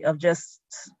apology, of just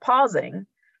pausing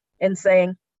and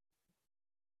saying,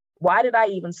 why did I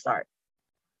even start?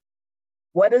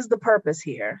 What is the purpose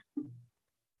here?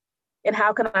 And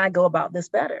how can I go about this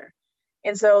better?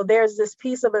 And so there's this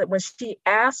piece of it, when she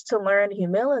asked to learn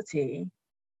humility,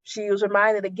 she was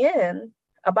reminded again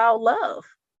about love,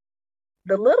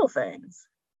 the little things.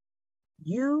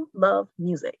 You love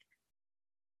music.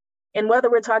 And whether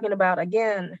we're talking about,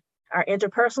 again, our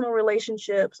interpersonal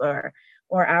relationships, or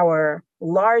our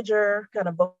larger kind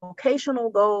of vocational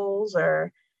goals,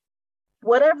 or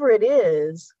whatever it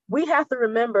is, we have to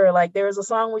remember, like, there was a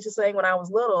song we used to sing when I was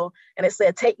little, and it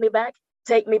said, take me back,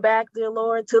 dear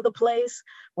Lord, to the place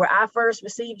where I first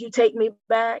received you. Take me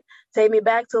back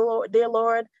to Lord, dear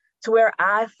Lord, to where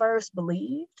I first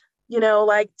believed.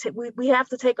 Like, we have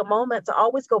to take a moment to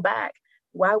always go back.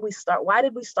 Why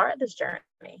did we start this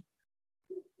journey?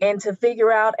 And to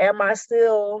figure out, am I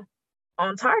still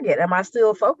on target? Am I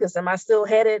still focused? Am I still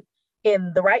headed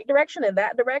in the right direction, in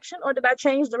that direction? Or did I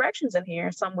change directions in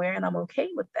here somewhere, and I'm okay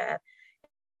with that?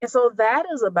 And so that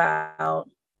is about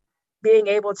being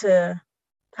able to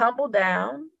humble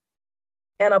down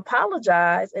and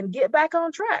apologize and get back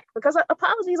on track, because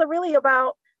apologies are really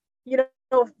about,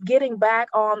 getting back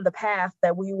on the path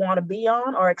that we want to be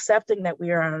on, or accepting that we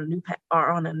are on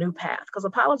a new path. Because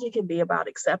apology can be about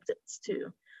acceptance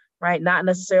too, right? Not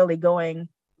necessarily going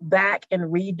back and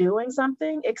redoing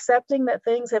something, accepting that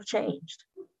things have changed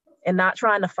and not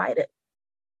trying to fight it.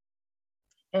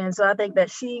 And so I think that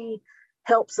she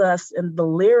helps us in the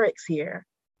lyrics here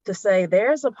to say,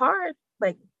 there's a part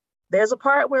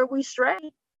where we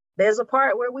stray, there's a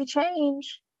part where we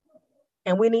change,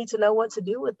 and we need to know what to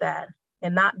do with that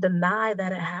and not deny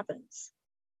that it happens.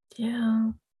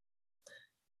 Yeah.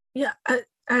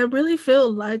 I really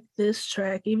feel like this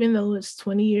track, even though it's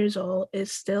 20 years old,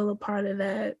 is still a part of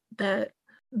that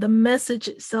the message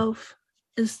itself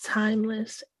is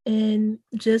timeless. And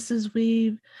just as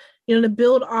we've, to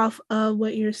build off of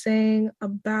what you're saying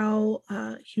about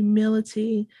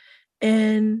humility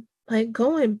and like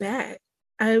going back,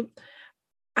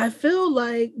 I feel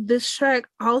like this track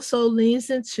also leans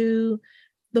into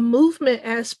the movement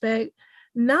aspect,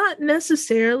 not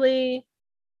necessarily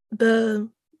the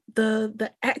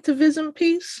activism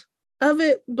piece of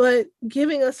it, but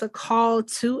giving us a call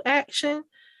to action.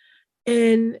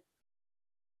 And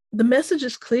the message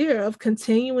is clear of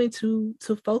continuing to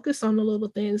focus on the little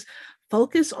things,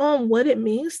 focus on what it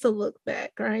means to look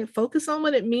back, right? Focus on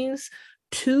what it means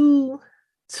to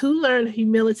learn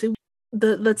humility.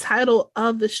 The title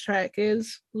of this track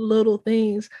is Little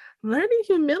Things. Learning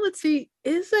humility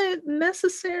isn't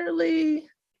necessarily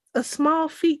a small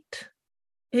feat.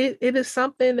 It is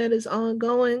something that is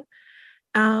ongoing.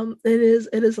 It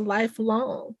is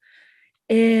lifelong.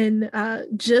 And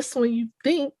just when you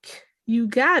think you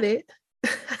got it,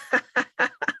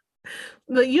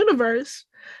 The universe,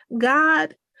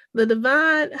 God, the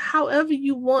divine, however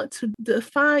you want to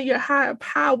define your higher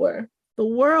power, the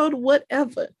world,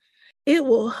 whatever, it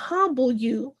will humble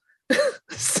you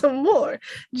some more.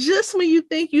 Just when you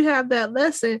think you have that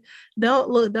lesson,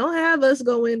 don't have us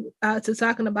going to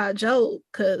talking about Job,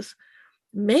 because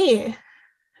man,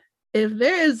 if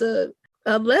there is a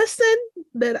lesson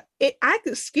that I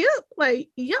could skip, like,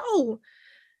 yo,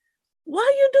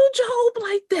 why you do Job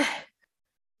like that?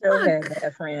 Job had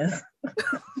bad friends.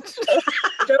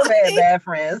 Job had bad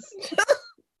friends.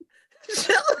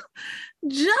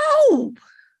 Job,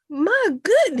 my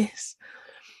goodness.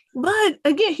 But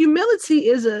again, humility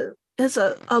is a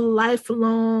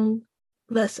lifelong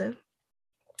lesson.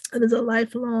 It is a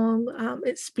lifelong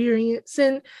experience.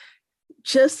 And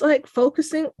just like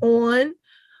focusing on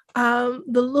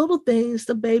the little things,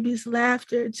 the baby's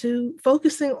laughter, to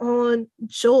focusing on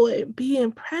joy,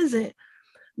 being present,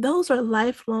 those are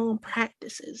lifelong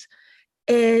practices.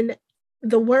 And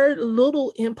the word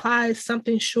little implies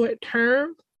something short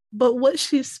term, but what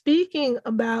she's speaking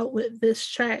about with this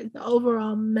track, the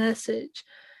overall message,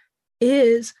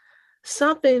 is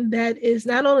something that is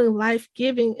not only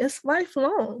life-giving, it's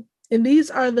lifelong. And these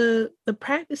are the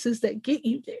practices that get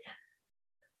you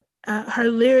there. Her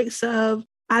lyrics of,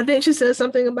 I think she said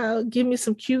something about, give me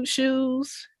some cute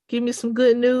shoes, give me some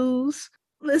good news.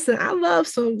 Listen, I love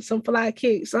some fly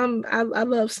kicks. I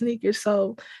love sneakers.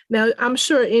 So now I'm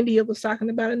sure India was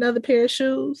talking about another pair of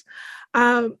shoes.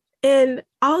 And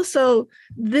also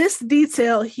this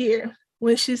detail here,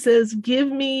 when she says,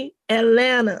 give me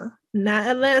Atlanta, not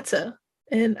Atlanta.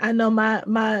 And I know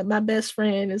my best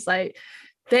friend is like,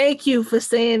 thank you for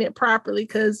saying it properly,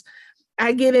 because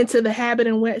I get into the habit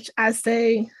in which I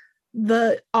say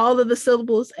all of the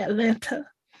syllables Atlanta.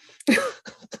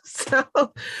 So,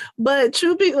 but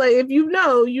true be like, if you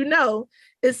know,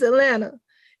 it's Atlanta.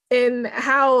 And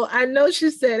how I know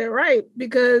she said it right,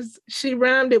 because she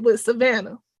rhymed it with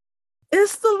Savannah.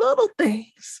 It's the little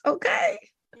things, okay?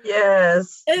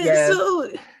 Yes. And yes. so,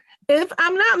 if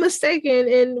I'm not mistaken,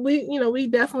 and we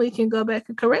definitely can go back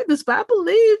and correct this, but I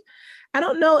believe, I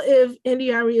don't know if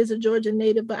India.Arie is a Georgia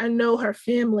native, but I know her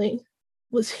family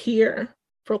was here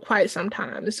for quite some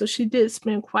time. And so she did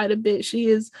spend quite a bit. She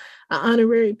is an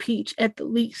honorary peach at the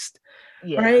least.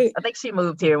 Yes. Right? I think she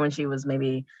moved here when she was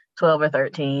maybe 12 or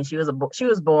 13. She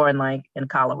was born like in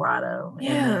Colorado, and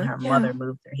then her mother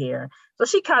moved her here. So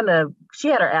she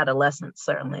had her adolescence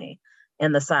certainly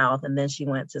in the South, and then she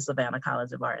went to Savannah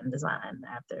College of Art and Design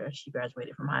after she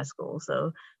graduated from high school.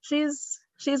 So she's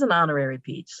an honorary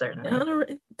peach,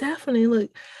 certainly. Definitely.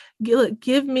 Look,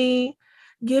 give me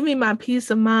my peace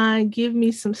of mind. Give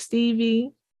me some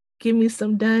Stevie. Give me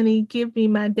some Dunny. Give me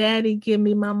my daddy. Give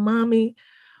me my mommy.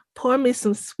 Pour me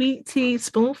some sweet tea,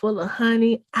 spoonful of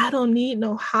honey. I don't need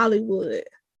no Hollywood.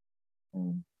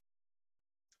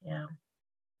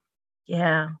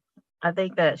 Yeah. I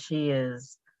think that she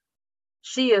is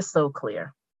so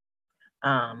clear.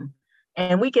 And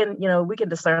we can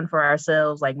discern for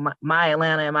ourselves, like my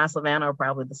Atlanta and my Savannah are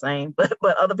probably the same,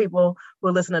 but other people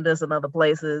who listen to this in other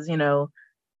places,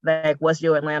 like, what's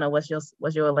your Atlanta, what's your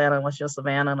Atlanta, what's your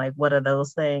Savannah, like, what are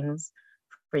those things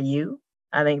for you?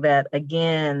 I think that,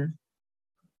 again,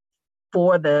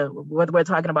 whether we're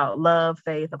talking about love,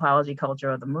 faith, apology,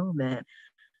 culture, or the movement,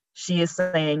 she is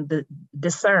saying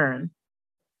discern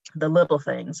the little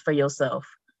things for yourself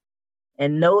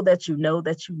and know that you know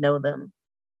them,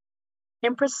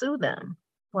 and pursue them,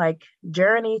 like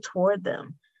journey toward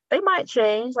them. They might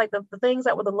change, like the things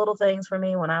that were the little things for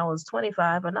me when I was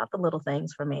 25 are not the little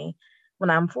things for me when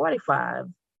I'm 45.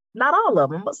 Not all of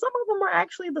them, but some of them are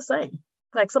actually the same.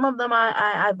 Like some of them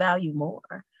I value more.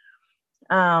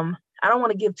 I don't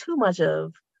want to give too much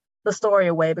of the story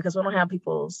away, because we don't have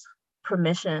people's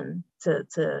permission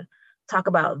to talk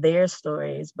about their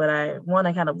stories, but I want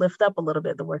to kind of lift up a little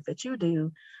bit the work that you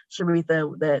do,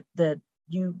 Sharitha, that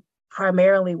you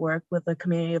primarily work with a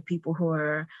community of people who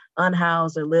are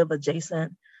unhoused or live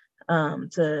adjacent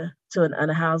to an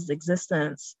unhoused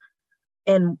existence.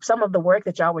 And some of the work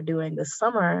that y'all were doing this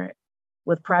summer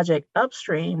with Project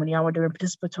Upstream, when y'all were doing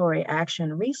participatory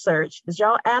action research, is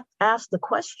y'all asked the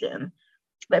question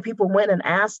that people went and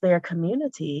asked their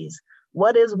communities,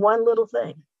 what is one little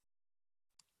thing?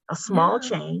 A small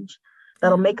change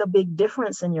that'll make a big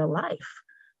difference in your life,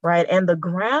 right? And the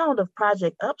ground of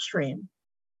Project Upstream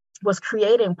was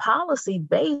creating policy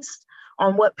based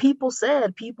on what people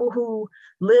said, people who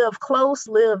live close,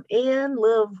 live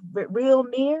real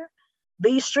near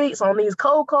these streets on these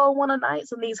cold winter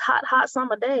nights and these hot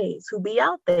summer days, who be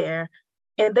out there.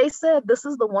 And they said, this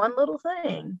is the one little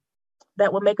thing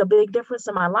that would make a big difference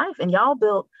in my life. And y'all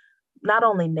built not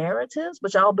only narratives,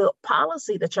 but y'all built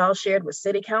policy that y'all shared with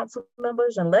city council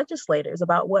members and legislators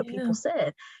about what people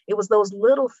said. It was those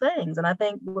little things. And I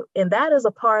think, and that is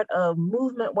a part of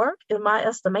movement work, in my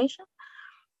estimation,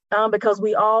 because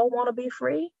we all want to be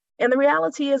free. And the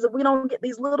reality is, if we don't get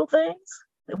these little things,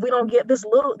 if we don't get these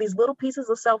little pieces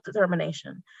of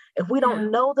self-determination, if we don't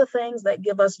know the things that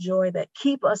give us joy, that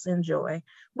keep us in joy,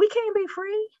 we can't be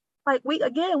free. Like we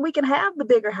can have the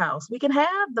bigger house, we can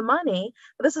have the money,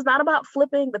 but this is not about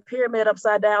flipping the pyramid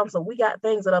upside down so we got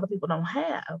things that other people don't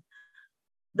have.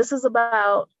 This is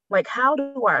about, like, how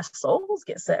do our souls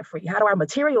get set free? How do our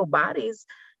material bodies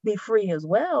be free as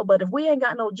well? But if we ain't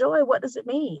got no joy, what does it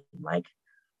mean? How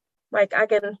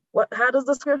does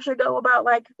the scripture go about,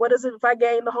 like, what is it if I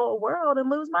gain the whole world and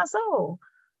lose my soul?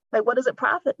 Like, what does it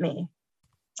profit me?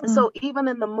 And so even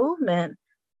in the movement,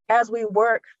 as we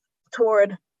work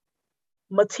toward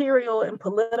material and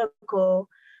political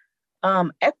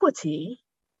equity,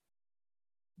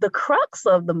 the crux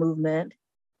of the movement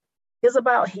is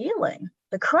about healing.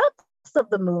 The crux of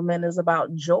the movement is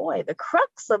about joy. The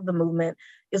crux of the movement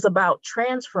is about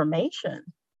transformation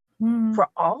for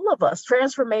all of us,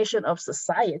 transformation of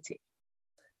society,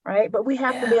 right? But we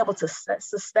have to be able to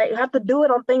sustain, have to do it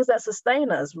on things that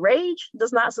sustain us. Rage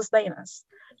does not sustain us.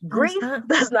 Grief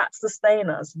does not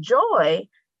sustain us. Joy,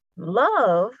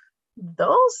 love,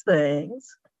 those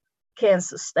things can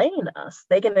sustain us.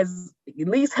 They can at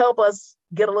least help us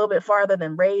get a little bit farther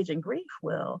than rage and grief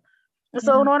will. And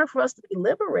so in order for us to be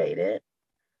liberated,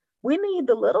 we need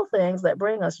the little things that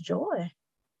bring us joy.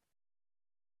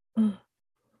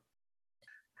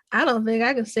 I don't think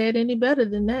I can say it any better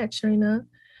than that, Trina.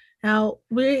 Now,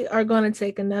 we are going to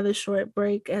take another short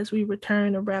break as we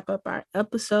return to wrap up our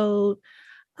episode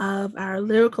of our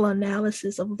lyrical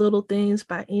analysis of Little Things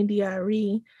by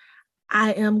India.Arie.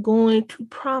 I am going to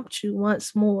prompt you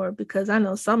once more, because I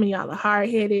know some of y'all are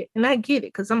hard-headed, and I get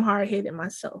it because I'm hard-headed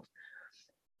myself.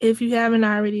 If you haven't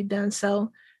already done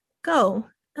so, go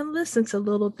and listen to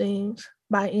Little Things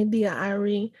by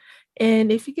India.Arie.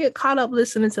 And if you get caught up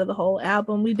listening to the whole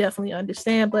album, we definitely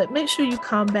understand, but make sure you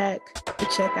come back to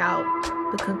check out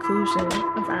the conclusion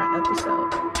of our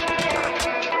episode.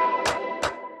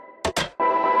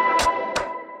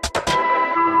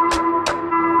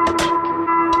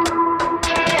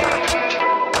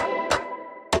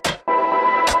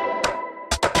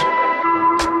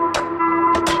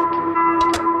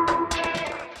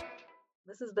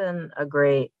 This has been a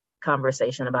great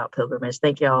conversation about pilgrimage.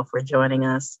 Thank you all for joining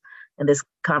us in this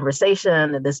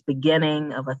conversation, and this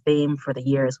beginning of a theme for the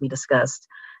year as we discussed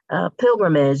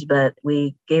pilgrimage, but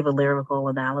we gave a lyrical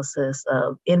analysis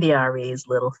of India.Arie's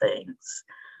Little Things.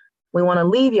 We want to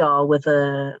leave y'all with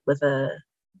a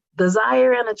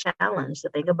desire and a challenge to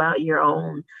think about your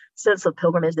own sense of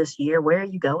pilgrimage this year. Where are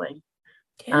you going?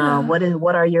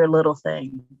 What are your little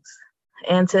things?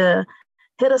 And to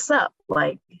hit us up,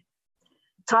 like,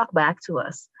 talk back to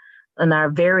us on our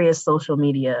various social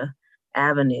media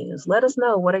avenues. Let us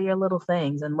know, what are your little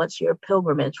things and what's your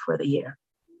pilgrimage for the year?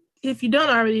 If you don't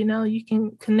already know, you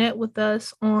can connect with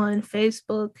us on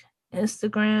Facebook,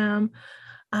 Instagram.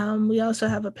 We also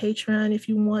have a Patreon if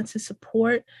you want to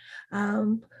support.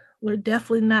 We're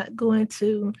definitely not going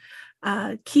to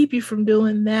keep you from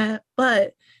doing that,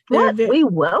 but we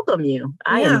welcome you.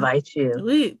 I invite you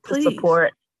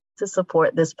to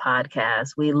support this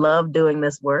podcast. We love doing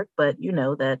this work, but you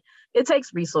know that it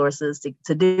takes resources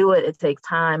to do it. It takes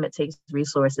time. It takes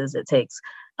resources. It takes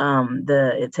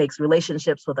it takes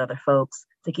relationships with other folks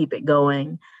to keep it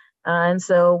going. And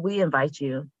so we invite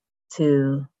you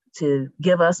to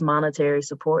give us monetary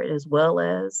support, as well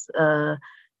as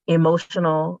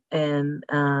emotional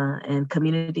and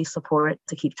community support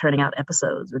to keep turning out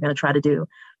episodes. We're going to try to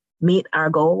meet our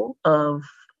goal of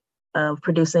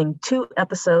producing 2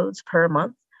 episodes per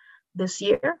month this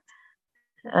year.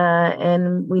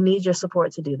 And we need your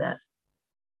support to do that.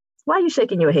 Why are you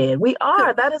shaking your head?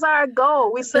 That is our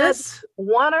goal. We said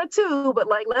 1 or 2, but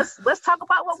like, let's talk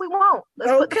about what we want.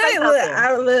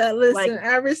 Listen,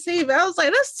 I received. I was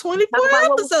like, that's 24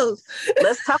 episodes.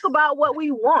 Let's talk about what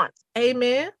we want.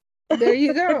 Amen. There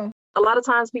you go. A lot of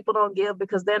times people don't give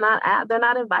because they're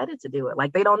not invited to do it.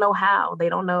 Like, they don't know how. They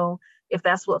don't know if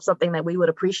that's something that we would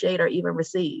appreciate or even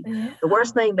receive. Yeah. The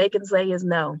worst thing they can say is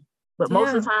no. But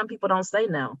most of the time, people don't say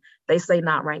no. They say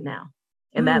not right now.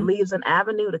 And that leaves an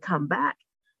avenue to come back,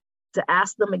 to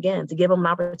ask them again, to give them an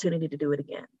opportunity to do it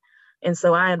again. And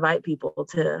so I invite people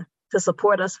to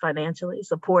support us financially,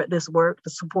 support this work, to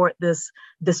support this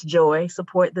joy,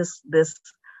 support this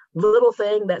little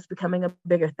thing that's becoming a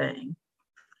bigger thing.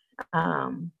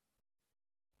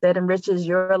 that enriches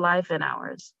your life and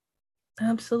ours.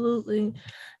 Absolutely.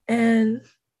 And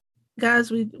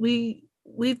guys, we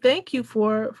thank you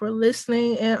for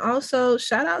listening, and also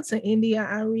shout out to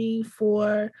India.Arie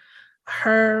for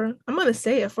her, I'm going to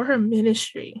say it, for her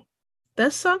ministry.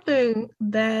 That's something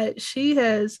that she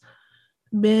has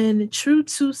been true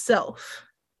to self.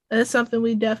 That's something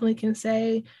we definitely can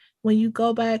say. When you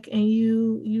go back and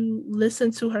you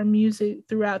listen to her music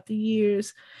throughout the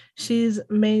years, she's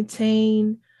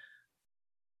maintained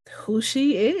who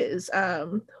she is.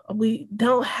 We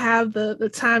don't have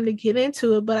the time to get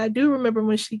into it, but I do remember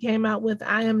when she came out with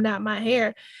I Am Not My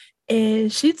Hair,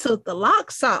 and she took the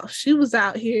locks off. She was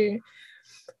out here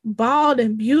bald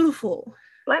and beautiful.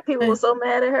 Black people were so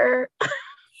mad at her.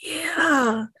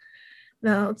 Yeah.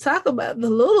 Now, talk about the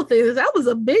little things. That was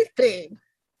a big thing,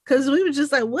 because we were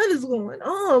just like, what is going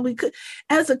on? We could,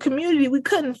 as a community, we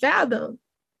couldn't fathom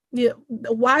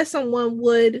why someone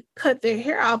would cut their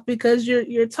hair off, because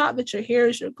you're taught that your hair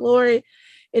is your glory.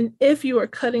 And if you are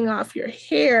cutting off your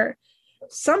hair,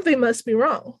 something must be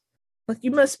wrong. Like,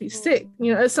 you must be sick.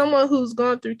 As someone who's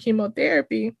gone through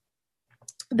chemotherapy,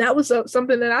 that was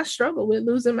something that I struggled with,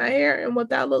 losing my hair and what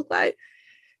that looked like.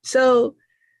 So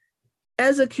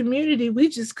as a community, we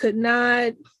just could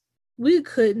not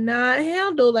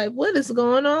handle like what is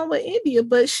going on with India.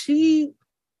 But she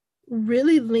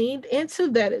really leaned into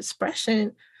that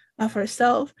expression of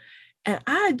herself. And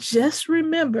I just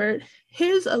remembered,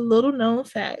 here's a little known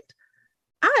fact.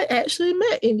 I actually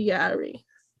met India.Arie.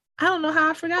 I don't know how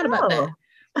I forgot about that.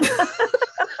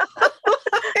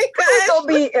 It's gonna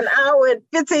be an hour and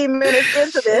 15 minutes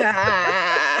into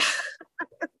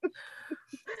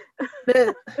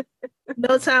this.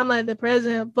 No time like the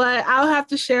present, but I'll have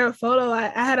to share a photo. I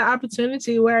had an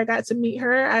opportunity where I got to meet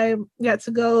her. I got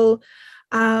to go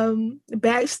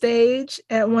backstage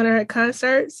at one of her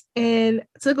concerts and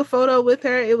took a photo with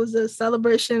her. It was a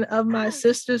celebration of my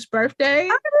sister's birthday.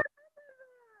 I remember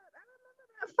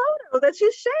that photo that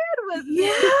you shared with me.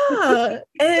 Yeah.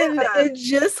 And it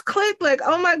just clicked, like,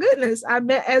 oh my goodness. I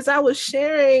bet as I was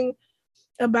sharing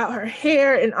about her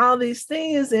hair and all these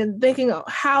things and thinking of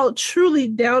how truly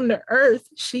down to earth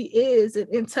she is and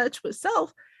in touch with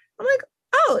self, I'm like,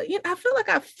 oh, I feel like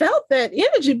I felt that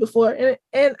energy before.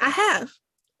 And I have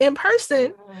in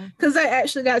person, because I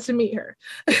actually got to meet her.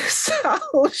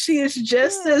 So she is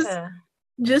just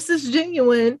as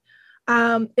genuine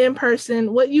in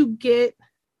person. What you get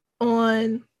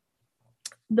on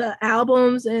the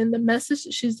albums and the message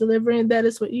that she's delivering, that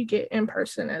is what you get in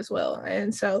person as well.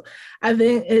 And so I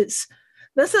think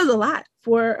that says a lot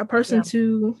for a person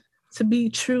to be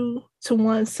true to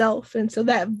oneself. And so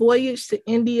that voyage to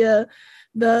India,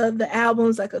 the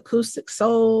albums like Acoustic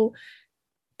Soul,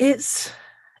 it's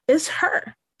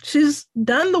her. She's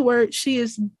done the work. She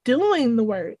is doing the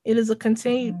work. It is a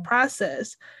continued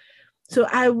process. So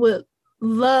I would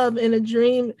love, in a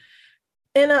dream,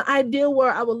 in an ideal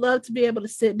world, I would love to be able to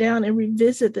sit down and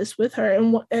revisit this with her.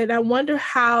 And I wonder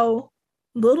how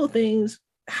little things,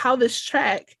 how this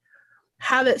track,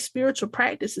 how that spiritual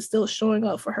practice is still showing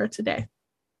up for her today.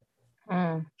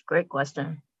 Great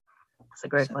question. That's a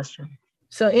great question.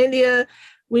 So India,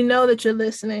 we know that you're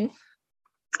listening.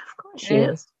 Of course she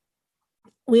is.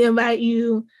 We invite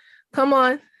you, come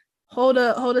on, hold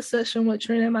a session with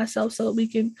Trina and myself so we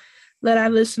can let our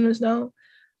listeners know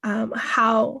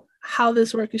how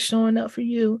this work is showing up for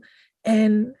you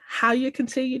and how you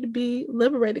continue to be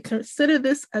liberated. Consider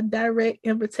this a direct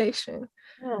invitation.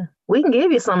 Yeah. We can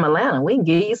give you some Atlanta. We can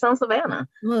give you some Savannah.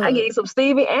 Look, I give you some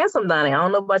Stevie and some Donnie. I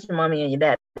don't know about your mommy and your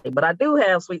daddy, but I do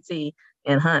have sweet tea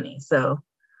and honey. So,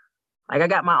 like, I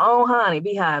got my own honey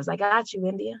beehives. I got you,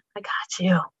 India. I got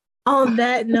you. On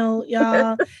that note,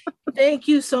 y'all, thank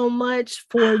you so much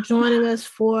for joining us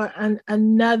for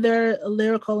another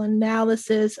lyrical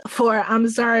analysis for I'm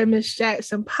Sorry, Miss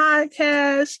Jackson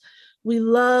podcast. We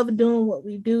love doing what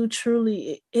we do. Truly,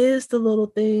 it is the little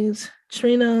things.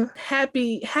 Trina,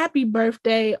 happy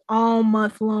birthday all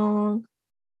month long.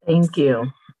 Thank you.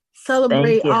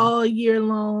 Celebrate all year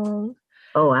long.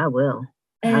 Oh, I will.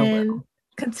 And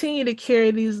continue to carry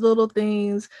these little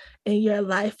things in your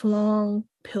lifelong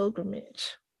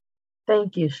pilgrimage.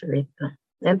 Thank you, Sharitha.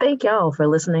 And thank y'all for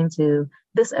listening to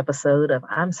this episode of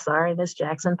I'm Sorry, Miss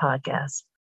Jackson podcast.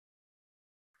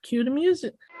 Cue the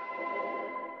music.